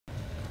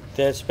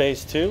Dead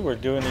Space 2, we're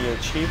doing the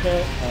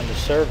achievement on the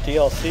Serve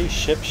DLC,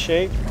 Ship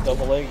Shape,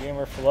 AA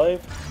Gamer for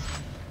Life.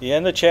 The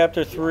end of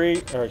Chapter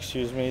 3, or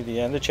excuse me, the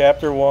end of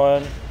Chapter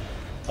 1,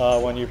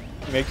 when you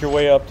make your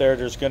way up there,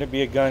 there's going to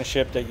be a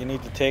gunship that you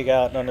need to take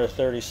out in under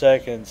 30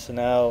 seconds.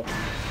 Now,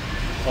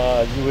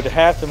 you would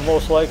have to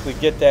most likely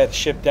get that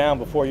ship down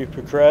before you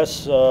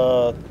progress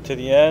to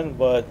the end,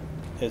 but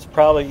it's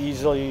probably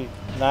easily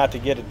not to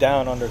get it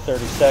down under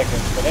 30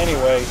 seconds. But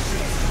anyway,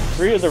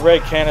 3 of the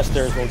red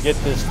canisters will get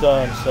this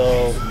done.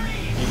 So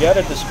you got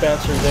a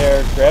dispenser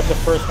there, grab the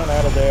first one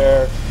out of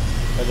there,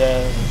 and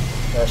then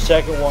our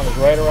second one is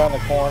right around the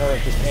corner.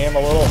 Just aim a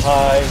little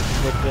high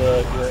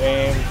with your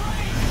aim.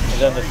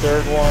 And then the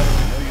third one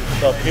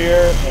is up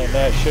here, and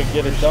that should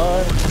get it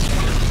done.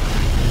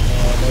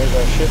 And there's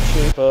our ship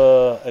shape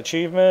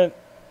achievement.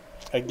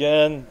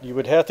 Again, you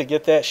would have to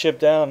get that ship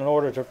down in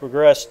order to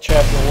progress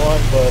Chapter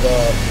 1, but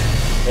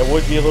it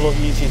would be a little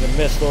easy to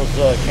miss those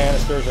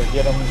canisters or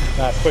get them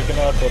not quick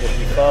enough, but if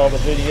you follow the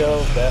video,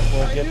 that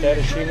will get that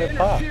achievement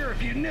pop.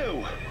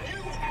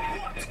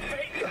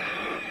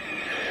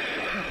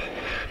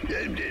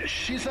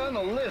 She's on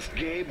the list,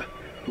 Gabe.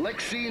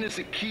 Lexine is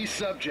a key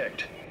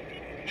subject.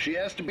 She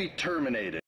has to be terminated.